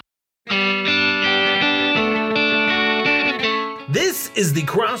is the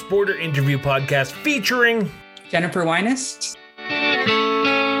Cross Border Interview Podcast featuring Jennifer Weines.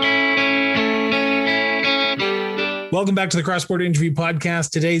 Welcome back to the Cross Border Interview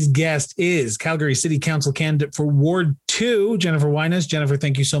Podcast. Today's guest is Calgary City Council candidate for Ward 2, Jennifer Weines. Jennifer,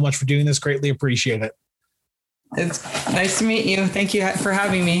 thank you so much for doing this. Greatly appreciate it. It's nice to meet you. Thank you for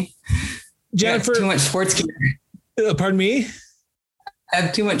having me. Jennifer, too much sports gear. Pardon me? I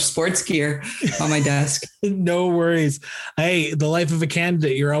have too much sports gear on my desk. No worries. Hey, the life of a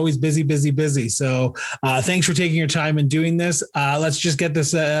candidate, you're always busy. So thanks for taking your time and doing this. Let's just get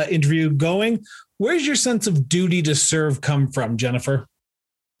this interview going. Where's your sense of duty to serve come from, Jennifer?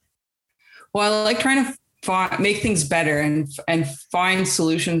 Well, I like trying to make things better and find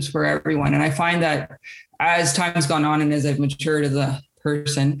solutions for everyone. And I find that as time's gone on and as I've matured as a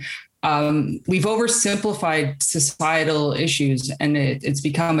person, we've oversimplified societal issues, and it's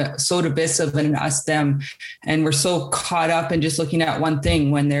become so divisive and us, them. And we're so caught up in just looking at one thing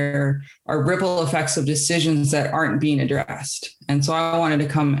when there are ripple effects of decisions that aren't being addressed. And so I wanted to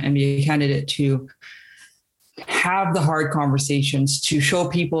come and be a candidate to have the hard conversations, to show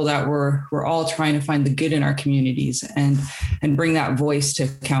people that we're all trying to find the good in our communities and bring that voice to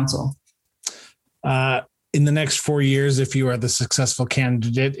council. In the next 4 years, if you are the successful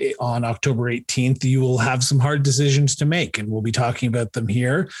candidate on October 18th, you will have some hard decisions to make, and we'll be talking about them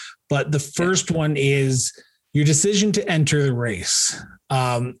here. But the first one is your decision to enter the race.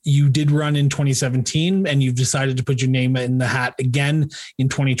 You did run in 2017, and you've decided to put your name in the hat again in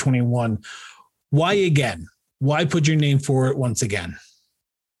 2021. Why again? Why put your name for it once again?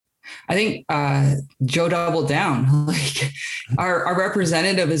 I think Joe doubled down. Like our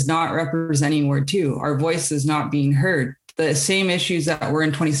representative is not representing Ward 2. Our voice is not being heard. The same issues that were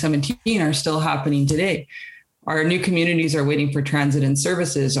in 2017 are still happening today. Our new communities are waiting for transit and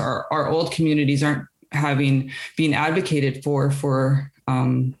services. Our old communities aren't being advocated for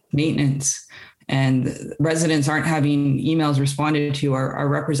maintenance. And residents aren't having emails responded to. Our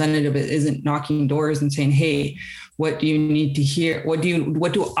representative isn't knocking doors and saying, hey, what do you need to hear? What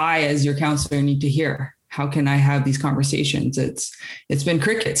do I, as your counselor, need to hear? How can I have these conversations? It's been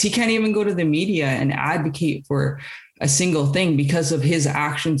crickets. He can't even go to the media and advocate for a single thing because of his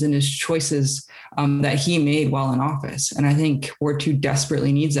actions and his choices that he made while in office. And I think Ward 2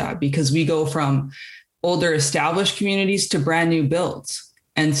 desperately needs that, because we go from older established communities to brand new builds.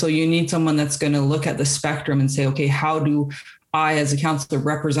 And so you need someone that's going to look at the spectrum and say, okay, how do I as a counselor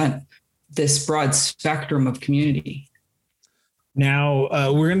represent this broad spectrum of community? Now,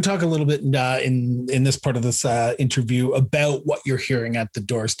 we're going to talk a little bit in this part of this interview about what you're hearing at the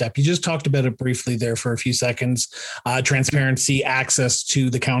doorstep. You just talked about it briefly there for a few seconds. Transparency, access to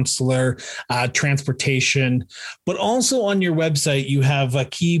the counselor, transportation, but also on your website, you have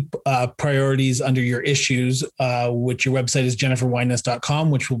key priorities under your issues, which your website is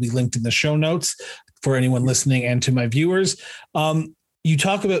jenniferweines.com, which will be linked in the show notes for anyone listening and to my viewers. You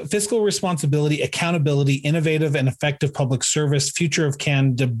talk about fiscal responsibility, accountability, innovative and effective public service, future of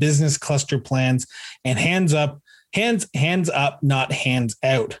Canada, business cluster plans, and hands up, not hands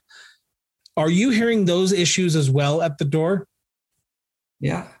out. Are you hearing those issues as well at the door?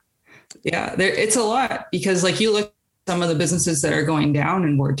 Yeah. It's a lot, because like you look at some of the businesses that are going down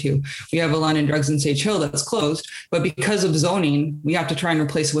in Ward 2. We have a London Drugs in Sage Hill that's closed, but because of zoning, we have to try and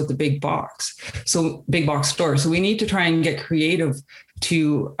replace it with the big box store. So we need to try and get creative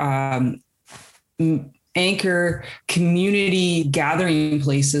to anchor community gathering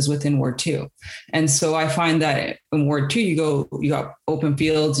places within Ward 2. And so I find that in Ward 2, you got open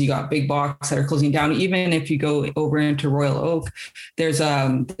fields, you got big box that are closing down. Even if you go over into Royal Oak, there's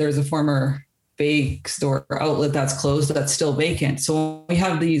a former bake store outlet that's closed, that's still vacant. So we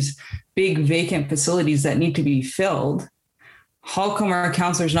have these big vacant facilities that need to be filled. How come our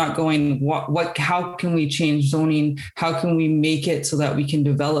counselor's not going, how can we change zoning? How can we make it so that we can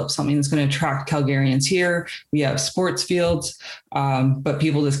develop something that's going to attract Calgarians here? We have sports fields, but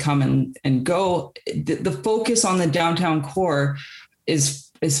people just come and go. The focus on the downtown core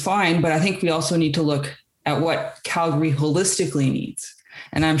is fine, but I think we also need to look at what Calgary holistically needs.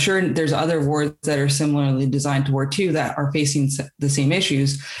 And I'm sure there's other wards that are similarly designed to Ward 2 that are facing the same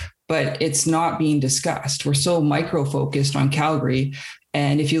issues, but it's not being discussed. We're so micro-focused on Calgary.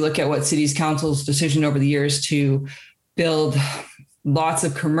 And if you look at what Cities Council's decision over the years to build lots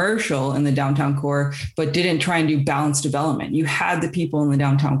of commercial in the downtown core, but didn't try and do balanced development. You had the people in the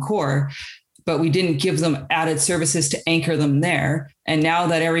downtown core, but we didn't give them added services to anchor them there. And now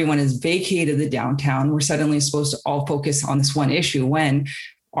that everyone has vacated the downtown, we're suddenly supposed to all focus on this one issue when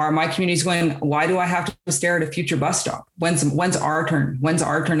Are my communities going, why do I have to stare at a future bus stop? When's our turn? When's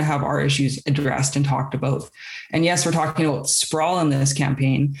our turn to have our issues addressed and talked about? And yes, we're talking about sprawl in this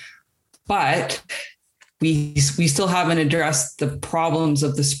campaign, but we still haven't addressed the problems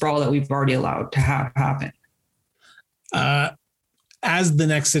of the sprawl that we've already allowed to have happen. As the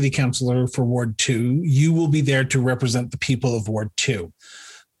next city councillor for Ward 2, you will be there to represent the people of Ward 2.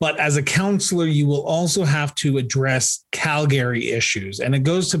 But as a councillor, you will also have to address Calgary issues. And it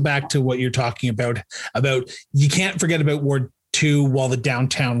goes back to what you're talking about you can't forget about Ward 2 while the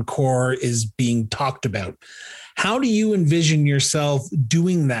downtown core is being talked about. How do you envision yourself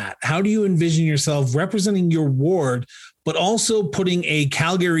doing that? How do you envision yourself representing your ward, but also putting a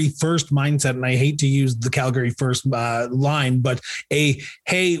Calgary first mindset? And I hate to use the Calgary first line, but hey,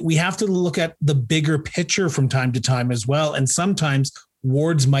 we have to look at the bigger picture from time to time as well. And sometimes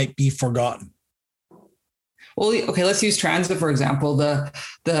wards might be forgotten. Well, okay, let's use transit, for example.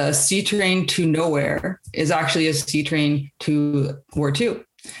 The C train to nowhere is actually a C train to Ward 2.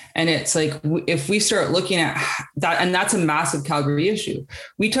 And it's like, if we start looking at that, and that's a massive Calgary issue.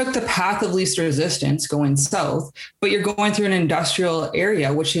 We took the path of least resistance going south, but you're going through an industrial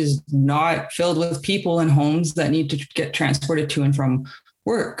area, which is not filled with people and homes that need to get transported to and from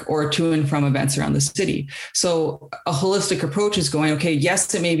work or to and from events around the city. So a holistic approach is going, okay,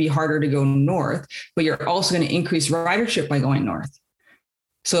 yes, it may be harder to go north, but you're also going to increase ridership by going north.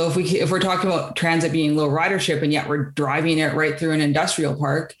 So if we're talking about transit being low ridership and yet we're driving it right through an industrial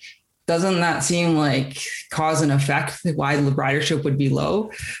park, doesn't that seem like cause and effect why the ridership would be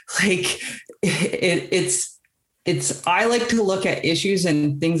low? Like it's I like to look at issues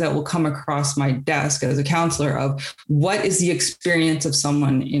and things that will come across my desk as a counselor of what is the experience of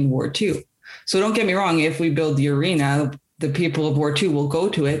someone in Ward 2. So don't get me wrong, if we build the arena, the people of Ward 2 will go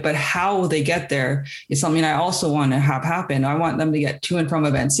to it, but how they get there is something I also want to have happen. I want them to get to and from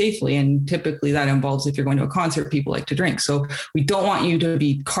events safely. And typically that involves, if you're going to a concert, people like to drink. So we don't want you to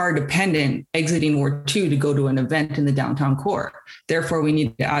be car dependent exiting Ward 2 to go to an event in the downtown core. Therefore, we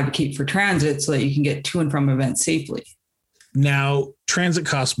need to advocate for transit so that you can get to and from events safely. Now, transit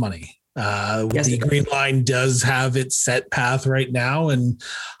costs money. Yes, the Green Line does have its set path right now, and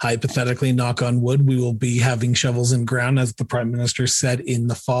hypothetically, knock on wood, we will be having shovels in ground, as the Prime Minister said in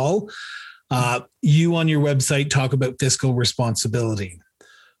the fall. You on your website talk about fiscal responsibility.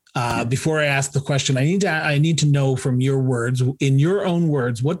 Before I ask the question, I need to know from your words, in your own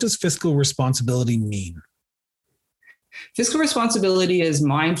words, what does fiscal responsibility mean? Fiscal responsibility is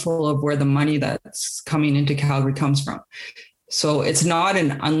mindful of where the money that's coming into Calgary comes from. So it's not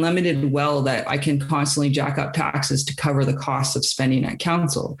an unlimited well that I can constantly jack up taxes to cover the cost of spending at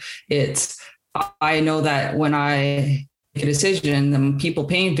council. I know that when I make a decision, the people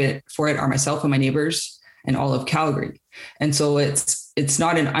paying for it are myself and my neighbors and all of Calgary. And so it's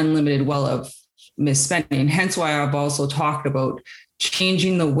not an unlimited well of misspending. Hence why I've also talked about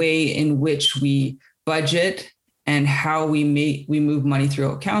changing the way in which we budget and how we move money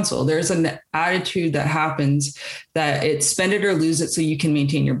throughout council. There's an attitude that happens that it's spend it or lose it so you can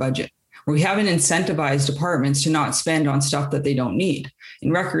maintain your budget. We haven't incentivized departments to not spend on stuff that they don't need.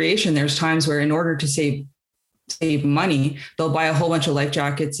 In recreation, there's times where in order to save money, they'll buy a whole bunch of life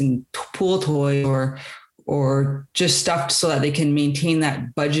jackets and pool toys or just stuff so that they can maintain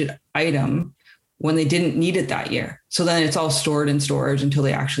that budget item when they didn't need it that year. So then it's all stored in storage until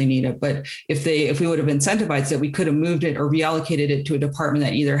they actually need it. But if we would have incentivized it, we could have moved it or reallocated it to a department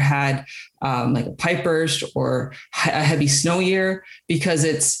that either had like a pipe burst or a heavy snow year,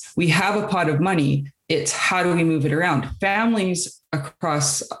 because we have a pot of money. It's how do we move it around? Families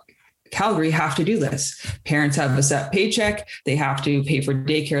across Calgary have to do this. Parents have a set paycheck. They have to pay for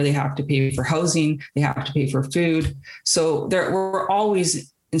daycare. They have to pay for housing. They have to pay for food. So we're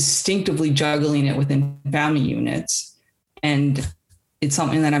always instinctively juggling it within family units. And it's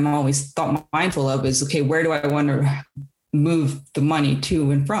something that I'm always mindful of is, okay, where do I want to move the money to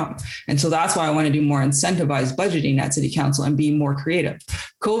and from? And so that's why I want to do more incentivized budgeting at City Council and be more creative.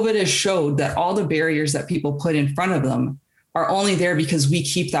 COVID has showed that all the barriers that people put in front of them are only there because we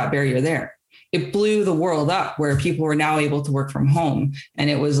keep that barrier there. It blew the world up where people were now able to work from home. And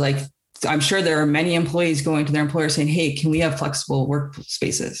it was like, I'm sure there are many employees going to their employer saying, hey, can we have flexible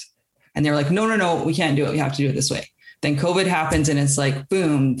workspaces? And they're like, no, we can't do it. We have to do it this way. Then COVID happens and it's like,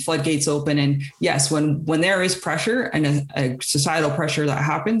 boom, floodgates open. And yes, when there is pressure and a societal pressure that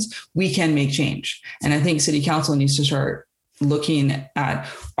happens, we can make change. And I think City Council needs to start looking at,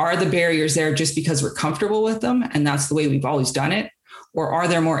 are the barriers there just because we're comfortable with them and that's the way we've always done it? Or are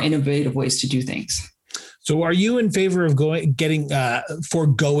there more innovative ways to do things? So are you in favor of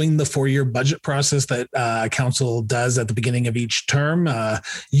foregoing the 4-year budget process that council does at the beginning of each term?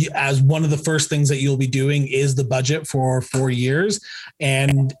 As one of the first things that you'll be doing is the budget for 4 years.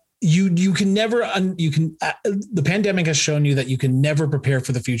 And you can never, the pandemic has shown you that you can never prepare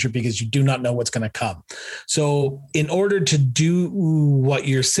for the future because you do not know what's going to come. So in order to do what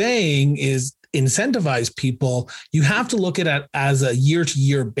you're saying is incentivize people, you have to look at it as a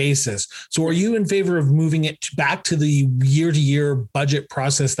year-to-year basis. So are you in favor of moving it back to the year-to-year budget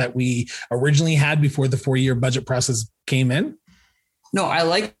process that we originally had before the 4-year budget process came in? No, I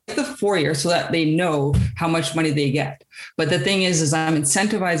like the 4 years so that they know how much money they get. But the thing is I'm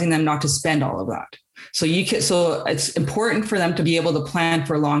incentivizing them not to spend all of that. So it's important for them to be able to plan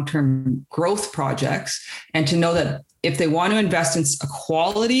for long-term growth projects and to know that if they want to invest in a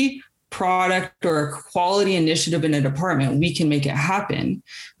quality product or a quality initiative in a department, we can make it happen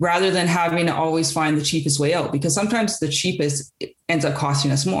rather than having to always find the cheapest way out, because sometimes the cheapest ends up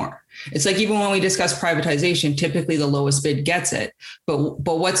costing us more. It's like, even when we discuss privatization, typically the lowest bid gets it. But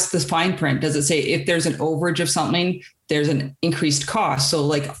what's the fine print? Does it say if there's an overage of something, there's an increased cost? So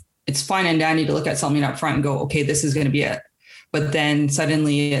like, it's fine and dandy to look at something up front and go, okay, this is going to be it. But then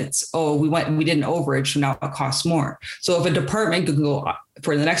suddenly it's, we did an overage, so now it costs more. So if a department could go,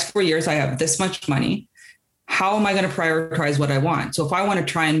 for the next 4 years, I have this much money, how am I going to prioritize what I want? So if I want to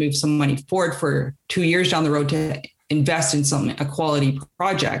try and move some money forward for 2 years down the road to invest in a quality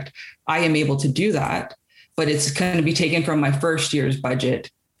project, I am able to do that, but it's going to be taken from my first year's budget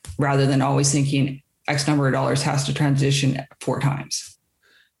rather than always thinking X number of dollars has to transition 4 times.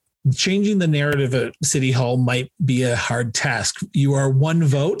 Changing the narrative at City Hall might be a hard task. You are one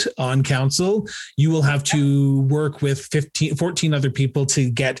vote on council. You will have to work with 14 other people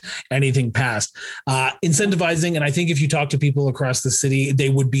to get anything passed. Incentivizing, and I think if you talk to people across the city, they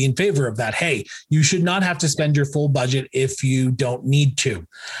would be in favor of that. Hey, you should not have to spend your full budget if you don't need to.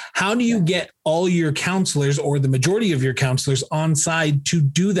 How do you get all your councillors or the majority of your councillors on side to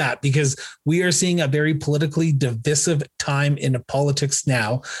do that? Because we are seeing a very politically divisive time in politics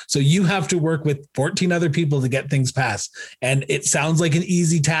now. So you have to work with 14 other people to get things passed. And it sounds like an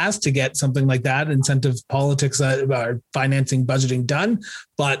easy task to get something like that, incentive politics, financing, budgeting done.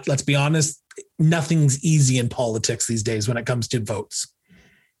 But let's be honest, nothing's easy in politics these days when it comes to votes.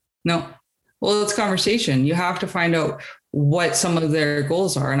 No. Well, it's conversation. You have to find out what some of their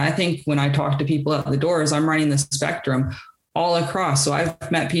goals are. And I think when I talk to people at the doors, I'm running the spectrum all across. So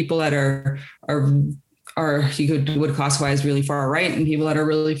I've met people that are you would classify as really far right and people that are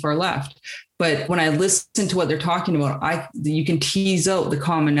really far left. But when I listen to what they're talking about, you can tease out the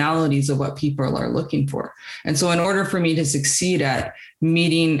commonalities of what people are looking for. And so in order for me to succeed at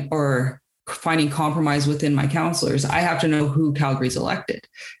meeting or finding compromise within my counselors, I have to know who Calgary's elected.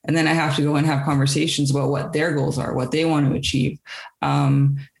 And then I have to go and have conversations about what their goals are, what they want to achieve,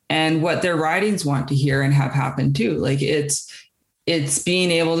 and what their ridings want to hear and have happen too. Like it's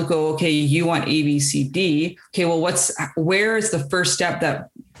being able to go, okay, you want A, B, C, D. Okay, well, where is the first step that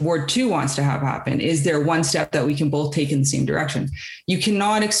Ward 2 wants to have happen? Is there one step that we can both take in the same direction? You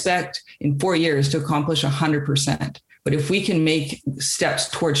cannot expect in 4 years to accomplish 100%. But if we can make steps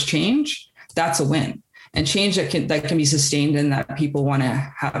towards change, that's a win. And change that can be sustained and that people want to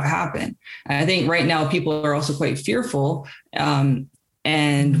have happen. And I think right now people are also quite fearful,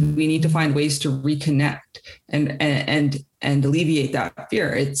 and we need to find ways to reconnect and alleviate that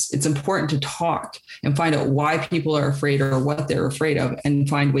fear. It's important to talk and find out why people are afraid or what they're afraid of, and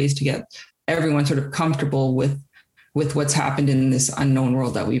find ways to get everyone sort of comfortable with what's happened in this unknown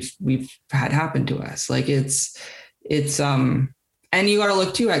world that we've had happen to us. Like it's and you got to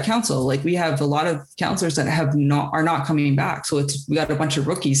look too at council. Like we have a lot of councillors that are not coming back. So we got a bunch of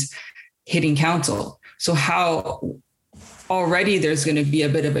rookies hitting council. So how already there's going to be a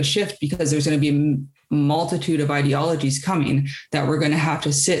bit of a shift, because there's going to be a multitude of ideologies coming that we're going to have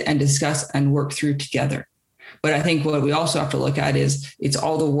to sit and discuss and work through together. But I think what we also have to look at is it's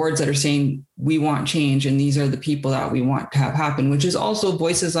all the wards that are saying we want change, and these are the people that we want to have happen, which is also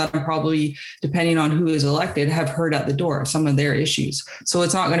voices that I'm probably, depending on who is elected, have heard at the door, some of their issues. So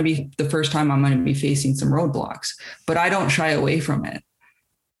it's not going to be the first time I'm going to be facing some roadblocks, but I don't shy away from it.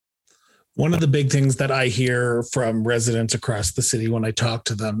 One of the big things that I hear from residents across the city when I talk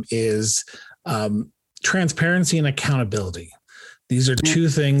to them is transparency and accountability. These are two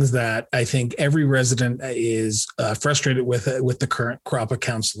things that I think every resident is frustrated with the current crop of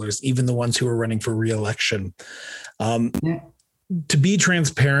councillors, even the ones who are running for re-election. To be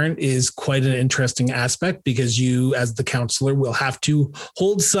transparent is quite an interesting aspect, because you, as the councillor, will have to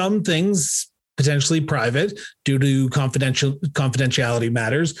hold some things potentially private due to confidentiality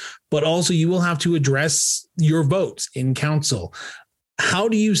matters, but also you will have to address your votes in council. How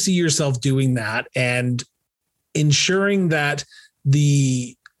do you see yourself doing that and ensuring that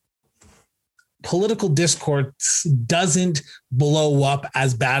the political discourse doesn't blow up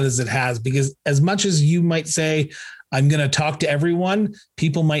as bad as it has? Because as much as you might say, I'm going to talk to everyone,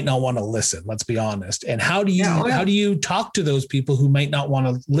 people might not want to listen. Let's be honest. And how do you talk to those people who might not want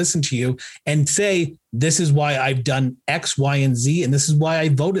to listen to you and say, this is why I've done X, Y, and Z, and this is why I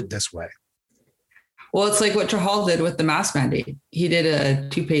voted this way? Well, it's like what Chahal did with the mask mandate. He did a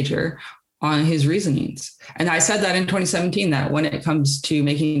 2-pager on his reasonings. And I said that in 2017, that when it comes to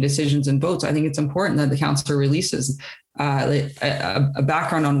making decisions and votes, I think it's important that the councillor releases a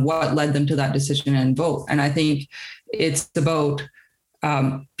background on what led them to that decision and vote. And I think it's about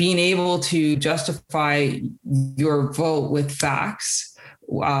being able to justify your vote with facts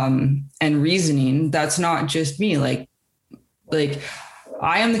and reasoning. That's not just me. Like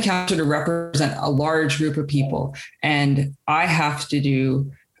I am the councillor to represent a large group of people, and I have to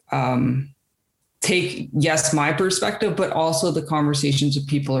do take, yes, my perspective, but also the conversations of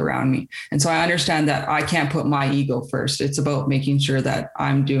people around me. And so I understand that I can't put my ego first. It's about making sure that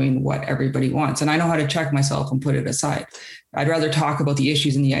I'm doing what everybody wants. And I know how to check myself and put it aside. I'd rather talk about the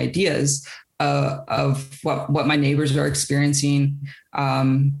issues and the ideas of what my neighbors are experiencing.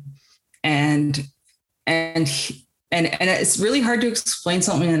 And it's really hard to explain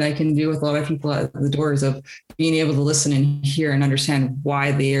something that I can do with a lot of people at the doors, of being able to listen and hear and understand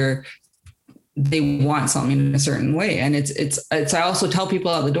why they want something in a certain way. And I also tell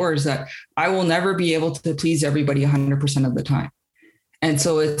people at the doors that I will never be able to please everybody 100% of the time. And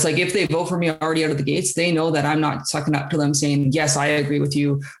so it's like, if they vote for me already out of the gates, they know that I'm not sucking up to them saying, yes, I agree with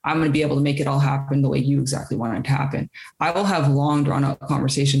you. I'm going to be able to make it all happen the way you exactly want it to happen. I will have long drawn out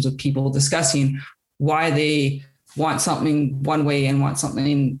conversations with people discussing why they want something one way and want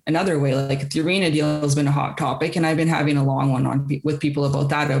something another way. Like the arena deal has been a hot topic, and I've been having a long one with people about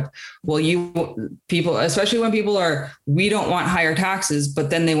that. Of, well, people, especially when people are, we don't want higher taxes, but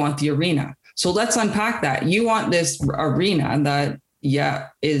then they want the arena. So let's unpack that. You want this arena that,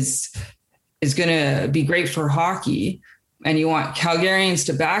 is going to be great for hockey, and you want Calgarians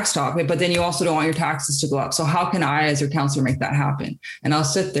to backstop it, but then you also don't want your taxes to go up. So how can I, as your counselor, make that happen? And I'll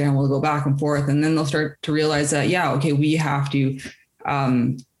sit there and we'll go back and forth. And then they'll start to realize that, we have to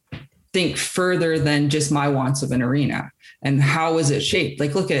think further than just my wants of an arena. And how is it shaped?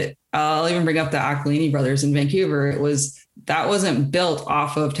 Like, I'll even bring up the Aquilini brothers in Vancouver. That wasn't built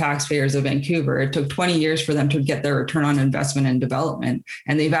off of taxpayers of Vancouver. It took 20 years for them to get their return on investment and development.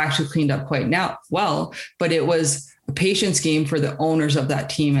 And they've actually cleaned up quite well, but it was a patience game for the owners of that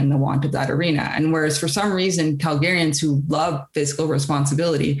team and the want of that arena. And whereas for some reason, Calgarians who love fiscal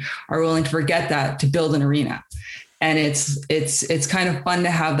responsibility are willing to forget that to build an arena. And it's kind of fun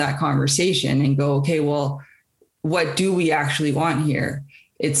to have that conversation and go, okay, well, what do we actually want here?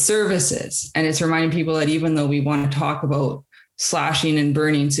 It's services. And it's reminding people that even though we want to talk about slashing and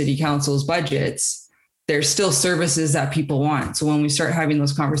burning city council's budgets, there's still services that people want. So when we start having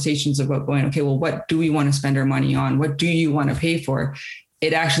those conversations about going, okay, well, what do we want to spend our money on? What do you want to pay for?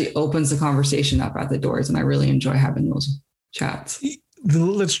 It actually opens the conversation up at the doors. And I really enjoy having those chats.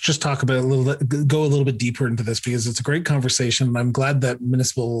 Let's just talk about go a little bit deeper into this, because it's a great conversation. And I'm glad that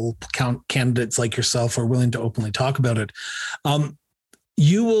municipal candidates like yourself are willing to openly talk about it.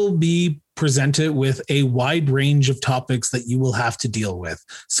 You will be presented with a wide range of topics that you will have to deal with.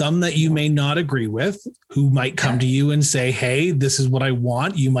 Some that you may not agree with, who might come to you and say, hey, this is what I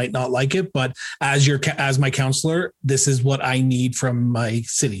want. You might not like it, but as my counselor, this is what I need from my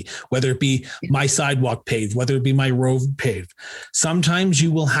city, whether it be my sidewalk paved, whether it be my road paved. Sometimes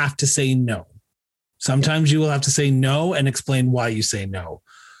you will have to say no. Sometimes you will have to say no and explain why you say no.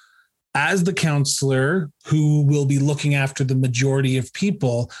 As the counselor who will be looking after the majority of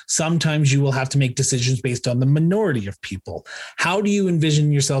people, sometimes you will have to make decisions based on the minority of people. How do you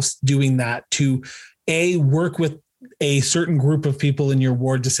envision yourself doing that to work with a certain group of people in your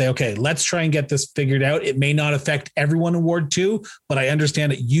ward to say, okay, let's try and get this figured out. It may not affect everyone in Ward 2, but I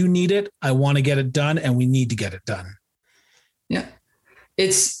understand that you need it. I want to get it done, and we need to get it done. Yeah.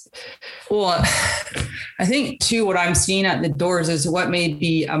 I think too, what I'm seeing at the doors is what may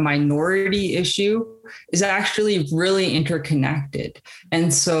be a minority issue is actually really interconnected.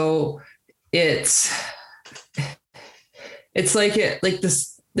 And so it's like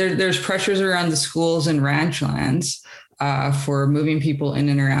this, there's pressures around the schools and ranch lands for moving people in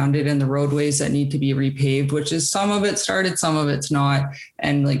and around it, and the roadways that need to be repaved, which is some of it started, some of it's not,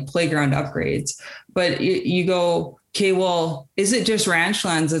 and like playground upgrades. But you go, okay, well, is it just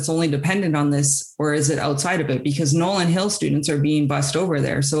Ranchlands that's only dependent on this, or is it outside of it? Because Nolan Hill students are being bused over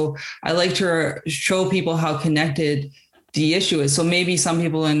there. So I like to show people how connected the issue is. So maybe some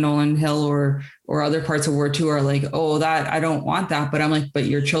people in Nolan Hill or other parts of Ward 2 are like, oh, that I don't want that. But I'm like, but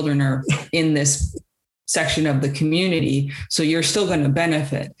your children are in this section of the community, so you're still going to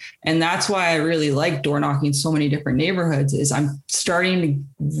benefit. And that's why I really like door knocking so many different neighborhoods, is I'm starting to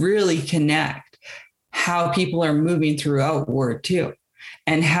really connect how people are moving throughout Ward 2,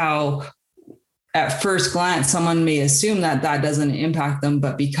 and how at first glance someone may assume that that doesn't impact them,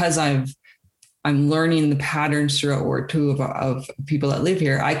 but because I'm learning the patterns throughout Ward 2 of people that live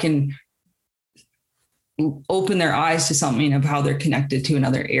here, I can open their eyes to something of how they're connected to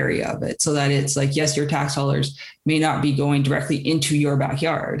another area of it. So that it's like, yes, your tax dollars may not be going directly into your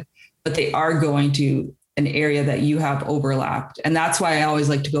backyard, but they are going to an area that you have overlapped. And that's why I always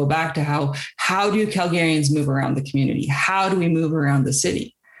like to go back to how do Calgarians move around the community? How do we move around the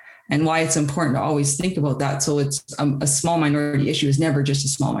city? And why it's important to always think about that. So it's a small minority issue is never just a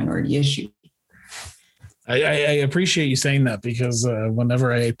small minority issue. I appreciate you saying that, because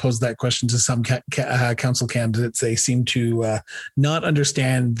whenever I pose that question to some council candidates, they seem to not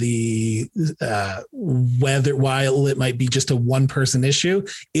understand the while it might be just a one-person issue,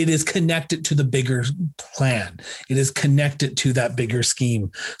 it is connected to the bigger plan. It is connected to that bigger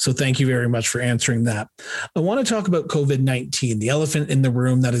scheme. So thank you very much for answering that. I want to talk about COVID-19, the elephant in the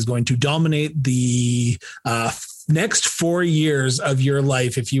room that is going to dominate the next 4 years of your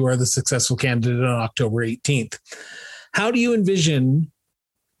life if you are the successful candidate on October 18th. How do you envision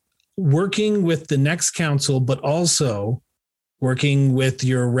working with the next council, but also working with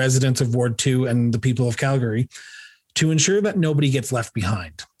your residents of Ward 2 and the people of Calgary to ensure that nobody gets left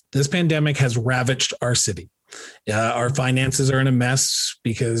behind? This pandemic has ravaged our city. Our finances are in a mess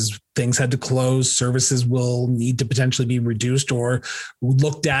because things had to close. Services will need to potentially be reduced or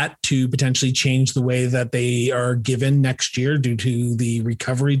looked at to potentially change the way that they are given next year due to the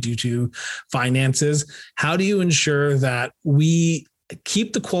recovery, due to finances. How do you ensure that we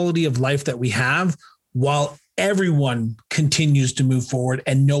keep the quality of life that we have while everyone continues to move forward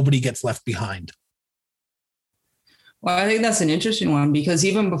and nobody gets left behind? Well, I think that's an interesting one, because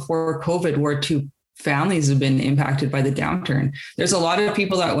even before COVID, Ward 2 families have been impacted by the downturn. There's a lot of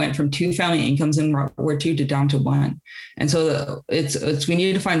people that went from 2 family incomes in Ward 2 to down to 1. And so we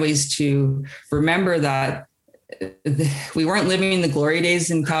need to find ways to remember that we weren't living in the glory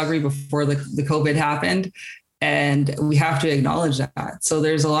days in Calgary before the COVID happened. And we have to acknowledge that. So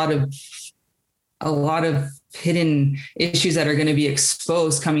there's a lot of hidden issues that are going to be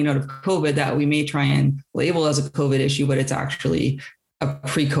exposed coming out of COVID that we may try and label as a COVID issue, but it's actually a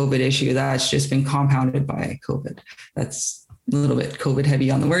pre-COVID issue that's just been compounded by COVID. That's a little bit COVID heavy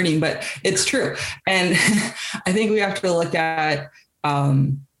on the wording, but it's true. And I think we have to look at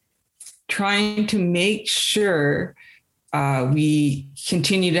trying to make sure we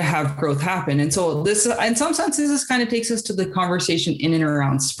continue to have growth happen. And so this, in some senses, this kind of takes us to the conversation in and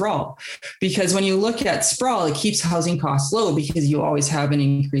around sprawl, because when you look at sprawl, it keeps housing costs low because you always have an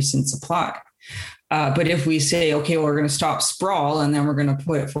increase in supply. But if we say, okay, well, we're going to stop sprawl and then we're going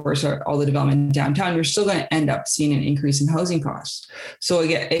to force all the development downtown, you're still going to end up seeing an increase in housing costs. So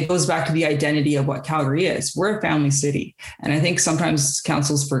again, it goes back to the identity of what Calgary is. We're a family city. And I think sometimes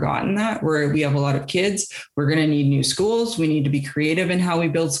council's forgotten that, where we have a lot of kids. We're going to need new schools. We need to be creative in how we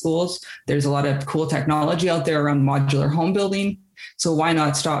build schools. There's a lot of cool technology out there around modular home building. So why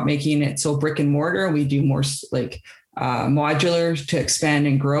not stop making it so brick and mortar? We do more like modular to expand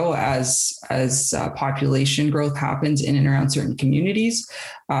and grow as population growth happens in and around certain communities.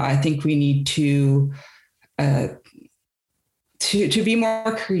 I think we need to be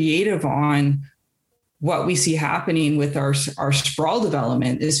more creative on what we see happening with our sprawl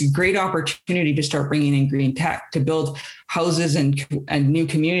development. Is a great opportunity to start bringing in green tech to build houses and new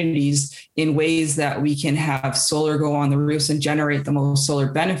communities in ways that we can have solar go on the roofs and generate the most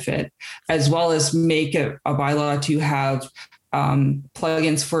solar benefit, as well as make a bylaw to have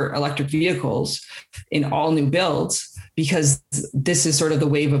plugins for electric vehicles in all new builds, because this is sort of the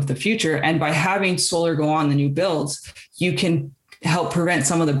wave of the future. And by having solar go on the new builds, you can help prevent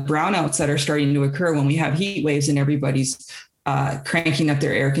some of the brownouts that are starting to occur when we have heat waves and everybody's cranking up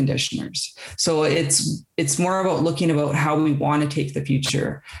their air conditioners. So it's more about looking about how we want to take the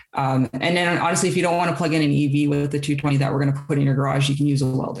future. And then honestly, if you don't want to plug in an EV with the 220 that we're going to put in your garage, you can use a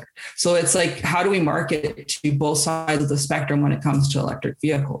welder. So it's like, how do we market to both sides of the spectrum when it comes to electric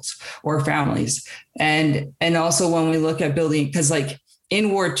vehicles or families? And also when we look at building, because like in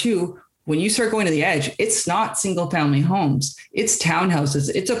Ward 2, when you start going to the edge, it's not single family homes, it's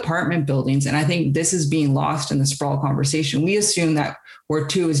townhouses, it's apartment buildings. And I think this is being lost in the sprawl conversation. We assume that Ward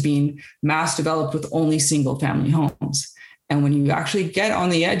 2 is being mass developed with only single family homes. And when you actually get on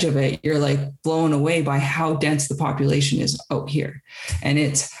the edge of it, you're like blown away by how dense the population is out here. And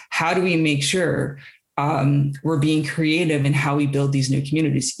it's how do we make sure we're being creative in how we build these new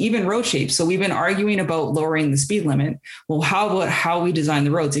communities, even road shapes. So we've been arguing about lowering the speed limit. Well, how about how we design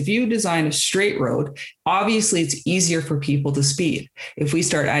the roads? If you design a straight road, obviously it's easier for people to speed. If we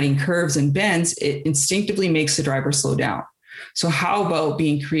start adding curves and bends, it instinctively makes the driver slow down. So how about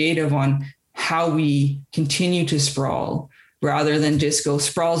being creative on how we continue to sprawl rather than just go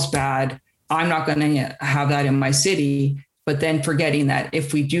sprawl's bad, I'm not going to have that in my city. But then forgetting that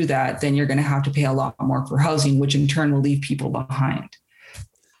if we do that, then you're going to have to pay a lot more for housing, which in turn will leave people behind.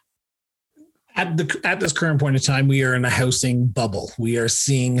 At this current point in time, we are in a housing bubble. We are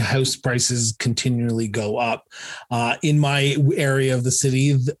seeing house prices continually go up. In my area of the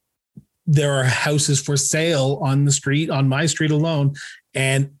city, there are houses for sale on the street, on my street alone,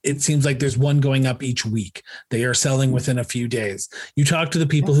 and it seems like there's one going up each week. They are selling within a few days. You talk to the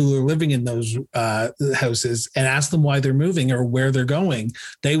people who are living in those houses and ask them why they're moving or where they're going.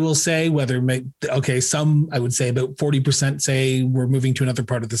 They will say some, I would say about 40% say we're moving to another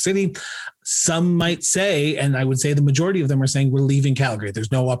part of the city. Some might say, and I would say the majority of them are saying we're leaving Calgary.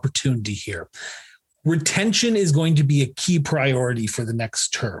 There's no opportunity here. Retention is going to be a key priority for the next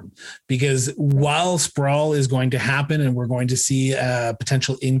term, because while sprawl is going to happen and we're going to see a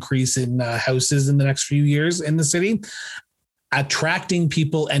potential increase in houses in the next few years in the city, attracting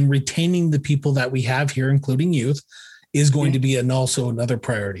people and retaining the people that we have here, including youth, is going to be also another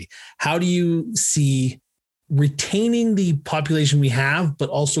priority. How do you see retaining the population we have, but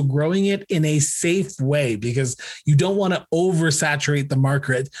also growing it in a safe way? Because you don't want to oversaturate the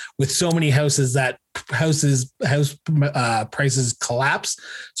market with so many houses that house prices collapse.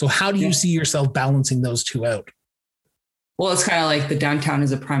 So how do you see yourself balancing those two out? Well, it's kind of like the downtown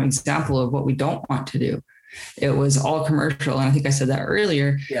is a prime example of what we don't want to do. It was all commercial. And I think I said that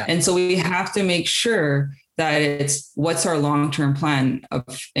earlier. Yeah. And so we have to make sure that it's what's our long-term plan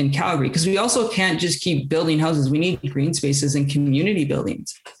in Calgary, because we also can't just keep building houses. We need green spaces and community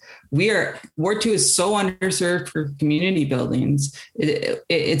buildings. Ward 2 is so underserved for community buildings.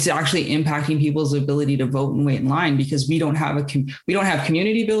 It's actually impacting people's ability to vote and wait in line, because we don't have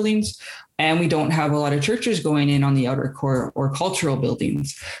community buildings, and we don't have a lot of churches going in on the outer core or cultural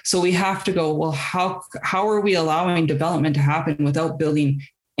buildings. So we have to go, well, how are we allowing development to happen without building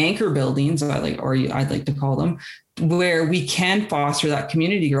anchor buildings, I'd like to call them, where we can foster that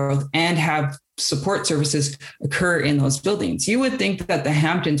community growth and have support services occur in those buildings. You would think that the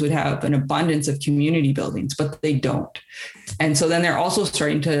Hamptons would have an abundance of community buildings, but they don't. And so then they're also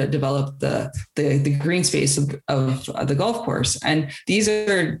starting to develop the green space of the golf course. And these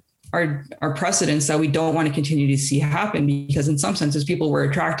are precedents that we don't want to continue to see happen, because in some senses people were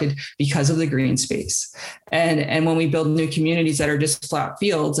attracted because of the green space. And when we build new communities that are just flat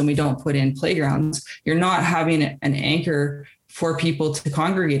fields and we don't put in playgrounds, you're not having an anchor for people to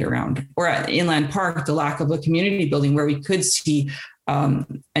congregate around. Or at Inland Park, the lack of a community building where we could see a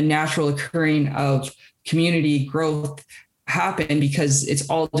natural occurring of community growth happen, because it's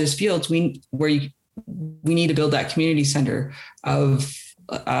all just fields. We need to build that community center of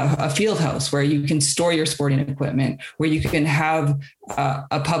a field house where you can store your sporting equipment, where you can have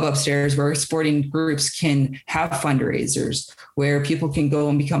a pub upstairs where sporting groups can have fundraisers, where people can go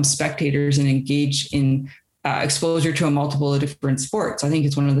and become spectators and engage in exposure to a multiple of different sports. I think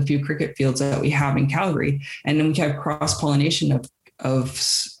it's one of the few cricket fields that we have in Calgary. And then we have cross-pollination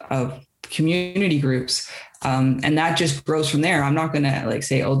of community groups. And that just grows from there. I'm not going to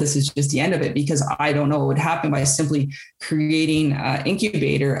say, oh, this is just the end of it, because I don't know what would happen by simply creating an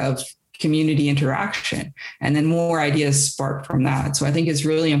incubator of community interaction. And then more ideas spark from that. So I think it's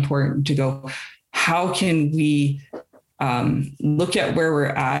really important to go, how can we look at where we're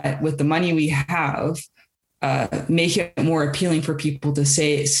at with the money we have, make it more appealing for people to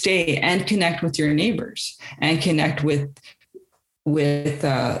stay and connect with your neighbors and connect with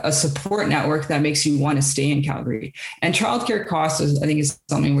a support network that makes you want to stay in Calgary. And childcare costs, I think, is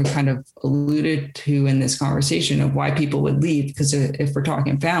something we kind of alluded to in this conversation of why people would leave. Because if we're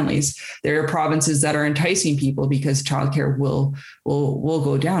talking families, there are provinces that are enticing people because childcare will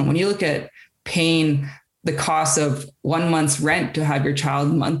go down. When you look at paying the cost of 1 month's rent to have your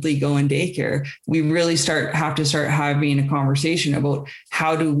child monthly go in daycare, we really have to start having a conversation about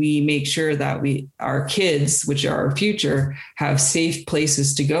how do we make sure that our kids, which are our future, have safe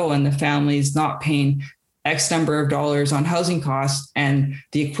places to go, and the families not paying X number of dollars on housing costs and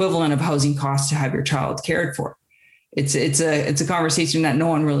the equivalent of housing costs to have your child cared for. It's a conversation that no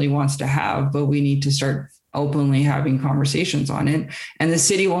one really wants to have, but we need to start openly having conversations on it. And the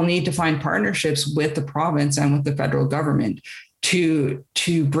city will need to find partnerships with the province and with the federal government to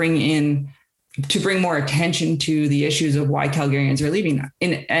bring more attention to the issues of why Calgarians are leaving.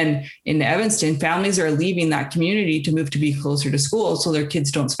 In Evanston, families are leaving that community to move to be closer to school so their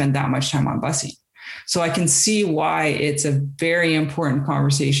kids don't spend that much time on busing. So I can see why it's a very important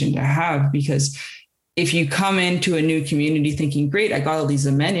conversation to have, because if you come into a new community thinking, great, I got all these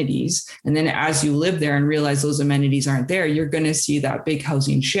amenities, and then as you live there and realize those amenities aren't there, you're going to see that big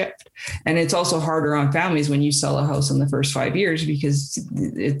housing shift. And it's also harder on families when you sell a house in the first 5 years, because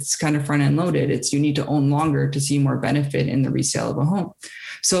it's kind of front end loaded. You need to own longer to see more benefit in the resale of a home.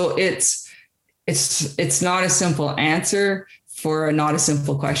 So it's not a simple answer for not a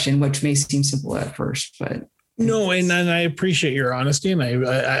simple question, which may seem simple at first, but no, and I appreciate your honesty, and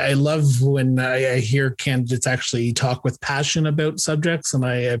I love when I hear candidates actually talk with passion about subjects, and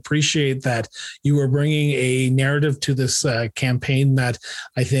I appreciate that you are bringing a narrative to this campaign that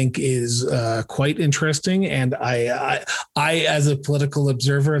I think is quite interesting, and I as a political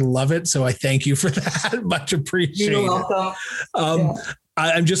observer love it, so I thank you for that. Much appreciated. You're welcome.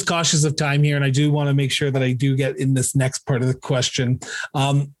 I'm just cautious of time here, and I do want to make sure that I do get in this next part of the question.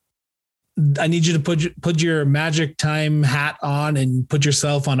 I need you to put your magic time hat on and put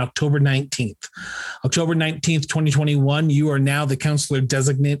yourself on October 19th. October 19th, 2021, you are now the councillor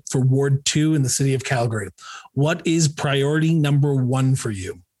designate for Ward 2 in the city of Calgary. What is priority number 1 for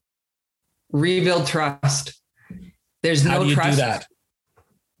you? Rebuild trust. There's no trust. How do you do that?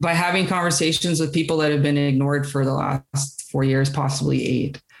 By having conversations with people that have been ignored for the last 4 years, possibly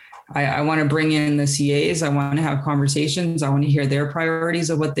 8. I want to bring in the CAs. I want to have conversations. I want to hear their priorities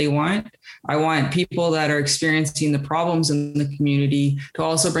of what they want. I want people that are experiencing the problems in the community to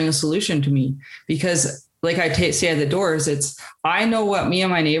also bring a solution to me, because like I say at the doors, I know what me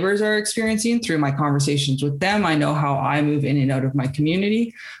and my neighbors are experiencing through my conversations with them. I know how I move in and out of my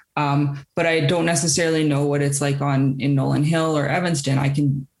community. But I don't necessarily know what it's like in Nolan Hill or Evanston. I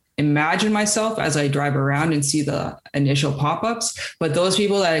can imagine myself as I drive around and see the initial pop-ups, but those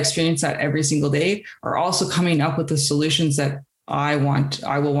people that experience that every single day are also coming up with the solutions that I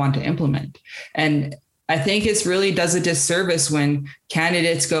will want to implement. And I think it's really does a disservice when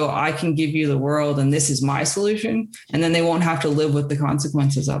candidates go, I can give you the world and this is my solution, and then they won't have to live with the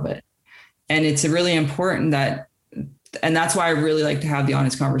consequences of it. And it's really important and that's why I really like to have the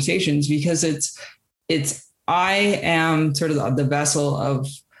honest conversations, because I am sort of the vessel of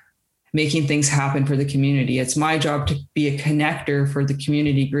making things happen for the community. It's my job to be a connector for the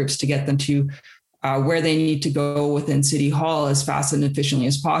community groups to get them to where they need to go within City Hall as fast and efficiently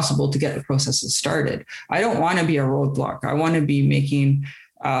as possible to get the processes started. I don't want to be a roadblock. I want to be making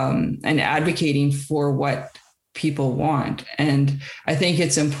and advocating for what people want. And I think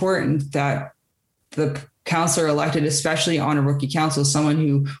it's important that the councillor elected, especially on a rookie council, someone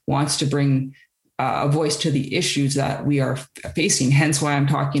who wants to bring a voice to the issues that we are facing. Hence why I'm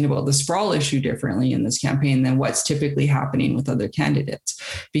talking about the sprawl issue differently in this campaign than what's typically happening with other candidates,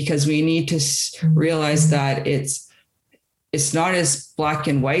 because we need to realize that it's not as black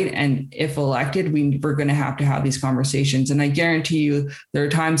and white. And if elected, we're going to have these conversations. And I guarantee you there are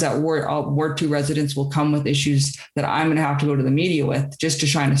times that Ward 2 residents will come with issues that I'm going to have to go to the media with just to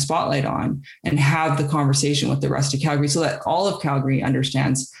shine a spotlight on and have the conversation with the rest of Calgary so that all of Calgary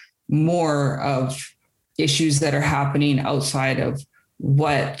understands more of issues that are happening outside of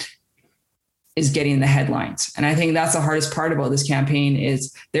what is getting the headlines. And I think that's the hardest part about this campaign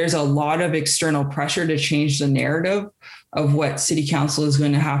is there's a lot of external pressure to change the narrative of what city council is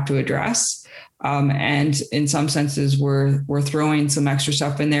going to have to address. And in some senses, we're throwing some extra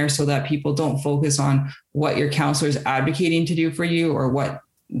stuff in there so that people don't focus on what your councilor is advocating to do for you or what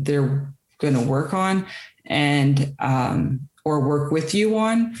they're going to work on and or work with you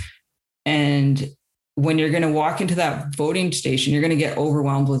on. And when you're going to walk into that voting station, you're going to get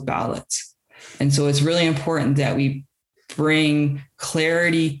overwhelmed with ballots. And so it's really important that we bring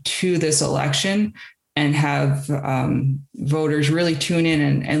clarity to this election and have voters really tune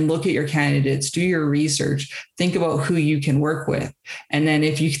in and look at your candidates, do your research, think about who you can work with. And then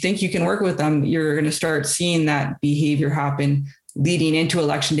if you think you can work with them, you're going to start seeing that behavior happen leading into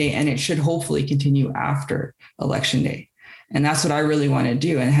election day. And it should hopefully continue after election day. And that's what I really want to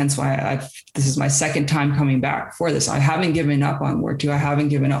do. And hence why this is my second time coming back for this. I haven't given up on Ward 2. I haven't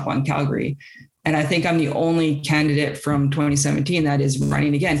given up on Calgary. And I think I'm the only candidate from 2017 that is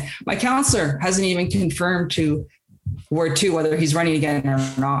running again. My counselor hasn't even confirmed to Ward 2 whether he's running again or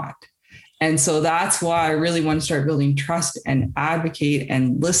not. And so that's why I really want to start building trust and advocate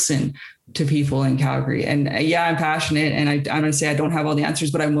and listen to people in Calgary. And yeah, I'm passionate, and I'm going to say I don't have all the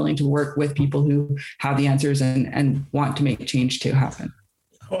answers, but I'm willing to work with people who have the answers and want to make change to happen.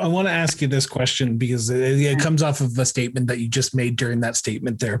 I want to ask you this question because it comes off of a statement that you just made during that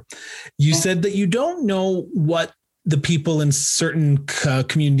statement there. You said that you don't know what the people in certain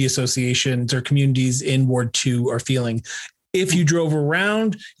community associations or communities in Ward 2 are feeling. If you drove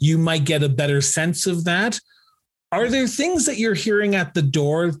around, you might get a better sense of that. Are there things that you're hearing at the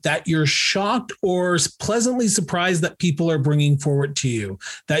door that you're shocked or pleasantly surprised that people are bringing forward to you,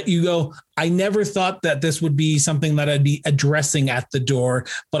 that you go, I never thought that this would be something that I'd be addressing at the door,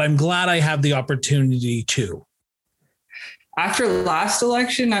 but I'm glad I have the opportunity to? After last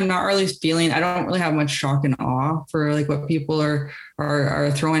election, I'm not really feeling, I don't really have much shock and awe for like what people are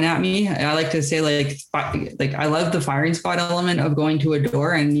throwing at me. I like to say like I love the firing squad element of going to a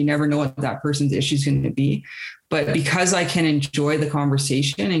door, and you never know what that person's issue is going to be. But because I can enjoy the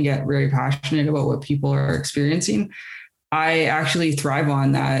conversation and get very passionate about what people are experiencing, I actually thrive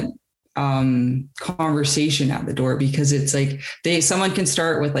on that conversation at the door, because it's like someone can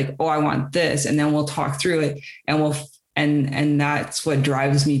start with like, oh, I want this, and then we'll talk through it, and that's what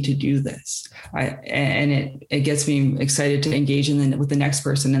drives me to do this. It gets me excited to engage with the next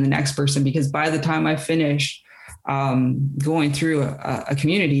person and the next person, because by the time I finish going through a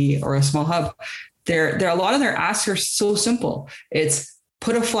community or a small hub, there a lot of their asks are so simple. It's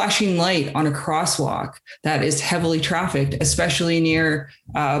put a flashing light on a crosswalk that is heavily trafficked, especially near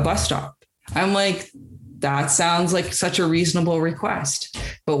a bus stop. I'm like, that sounds like such a reasonable request,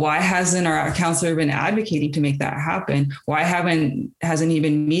 but why hasn't our counselor been advocating to make that happen? Why hasn't he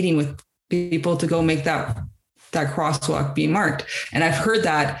been meeting with people to go make that crosswalk be marked? And I've heard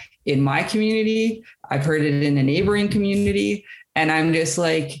that in my community. I've heard it in a neighboring community. And I'm just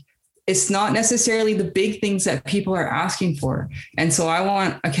like, it's not necessarily the big things that people are asking for. And so I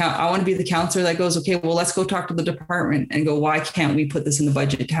want to be the counselor that goes, okay, well, let's go talk to the department and go, why can't we put this in the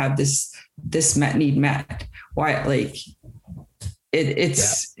budget to have this need met? Why? Like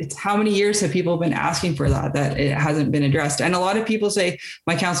it's how many years have people been asking for that it hasn't been addressed? And a lot of people say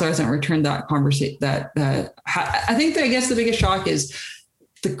my counselor hasn't returned that conversation. I think that I guess the biggest shock is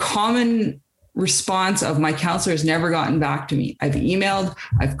the common response of my counselor has never gotten back to me. I've emailed,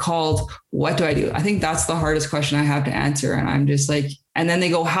 I've called. What do I do? I think that's the hardest question I have to answer. And I'm just like, and then they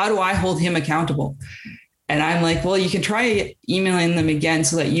go, how do I hold him accountable? And I'm like, well, you can try emailing them again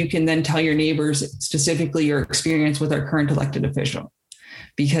so that you can then tell your neighbors specifically your experience with our current elected official.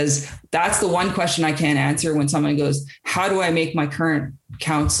 Because that's the one question I can't answer when someone goes, how do I make my current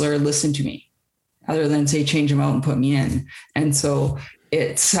counselor listen to me? Other than say, change them out and put me in. And so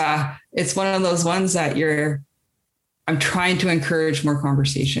it's one of those ones that I'm trying to encourage more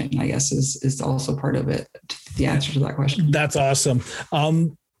conversation, I guess is also part of it. The answer to that question. That's awesome.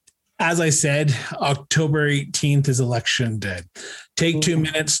 As I said, October 18th is election day. Take 2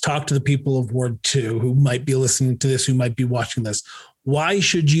 minutes, talk to the people of Ward 2 who might be listening to this, who might be watching this. Why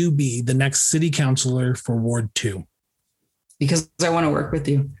should you be the next city councillor for Ward 2? Because I want to work with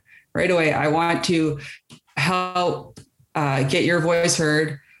you right away. I want to help get your voice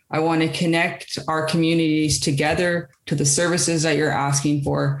heard. I want to connect our communities together to the services that you're asking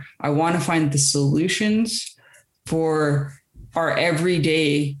for. I want to find the solutions for our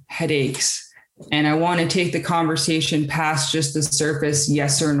everyday headaches. And I want to take the conversation past just the surface,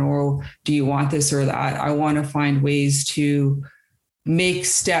 yes or no, do you want this or that? I want to find ways to make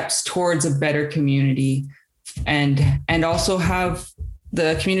steps towards a better community and also have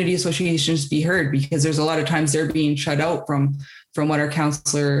the community associations be heard, because there's a lot of times they're being shut out from what our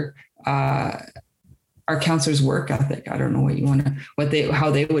counselor's work ethic. I don't know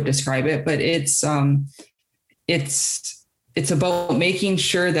how they would describe it, but it's about making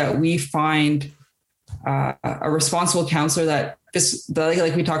sure that we find a responsible counselor that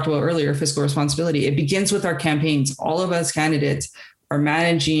like we talked about earlier, fiscal responsibility. It begins with our campaigns. All of us candidates are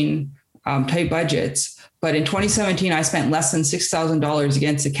managing tight budgets. But in 2017, I spent less than $6,000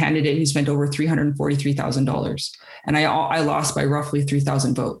 against a candidate who spent over $343,000. And I lost by roughly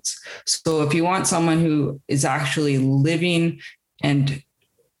 3,000 votes. So if you want someone who is actually living and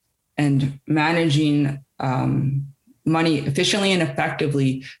managing money efficiently and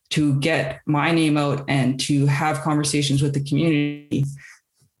effectively to get my name out and to have conversations with the community,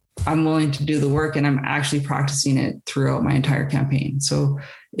 I'm willing to do the work, and I'm actually practicing it throughout my entire campaign. So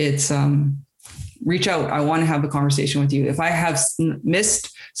it's reach out. I want to have a conversation with you. If I have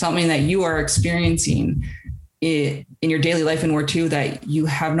missed something that you are experiencing in your daily life in Ward 2 that you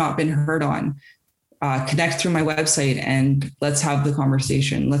have not been heard on, connect through my website and let's have the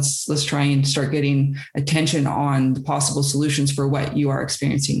conversation. Let's try and start getting attention on the possible solutions for what you are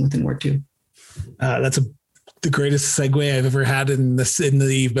experiencing within Ward 2. That's the greatest segue I've ever had in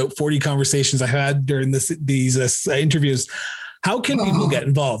the about 40 conversations I had during these interviews. How can people get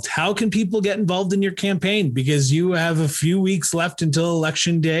involved? How can people get involved in your campaign? Because you have a few weeks left until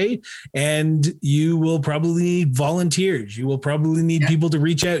election day, and you will probably need volunteers. You will probably need people to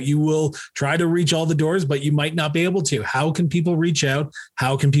reach out. You will try to reach all the doors, but you might not be able to. How can people reach out?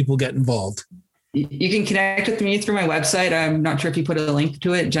 How can people get involved? You can connect with me through my website. I'm not sure if you put a link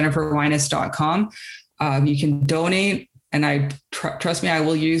to it, jenniferweines.com. You can donate. And trust me, I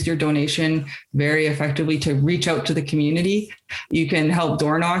will use your donation very effectively to reach out to the community. You can help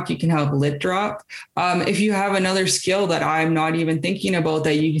door knock. You can help lid drop. If you have another skill that I'm not even thinking about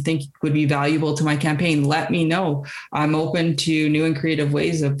that you think would be valuable to my campaign, let me know. I'm open to new and creative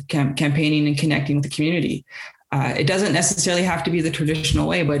ways of campaigning and connecting with the community. It doesn't necessarily have to be the traditional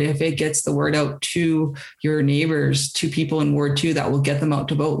way, but if it gets the word out to your neighbors, to people in Ward 2 that will get them out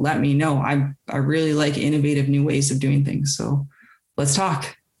to vote, let me know. I really like innovative new ways of doing things. So let's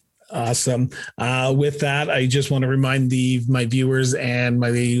talk. Awesome. With that, I just want to remind my viewers and my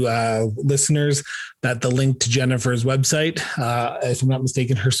listeners that the link to Jennifer's website, if I'm not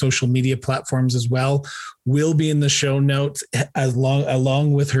mistaken, her social media platforms as well, will be in the show notes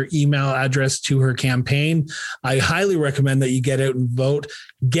along with her email address to her campaign. I highly recommend that you get out and vote,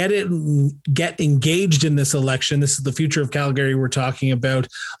 get engaged in this election. This is the future of Calgary we're talking about.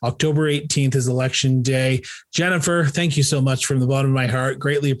 October 18th is election day. Jennifer, thank you so much from the bottom of my heart.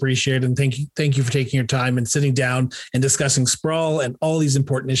 Greatly appreciate it. And thank you for taking your time and sitting down and discussing sprawl and all these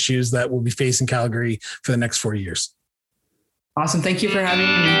important issues that will be facing Calgary for the next 4 years. Awesome. Thank you for having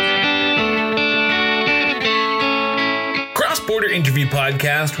me. Cross Border Interview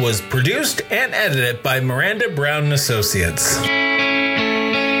Podcast was produced and edited by Miranda Brown & Associates.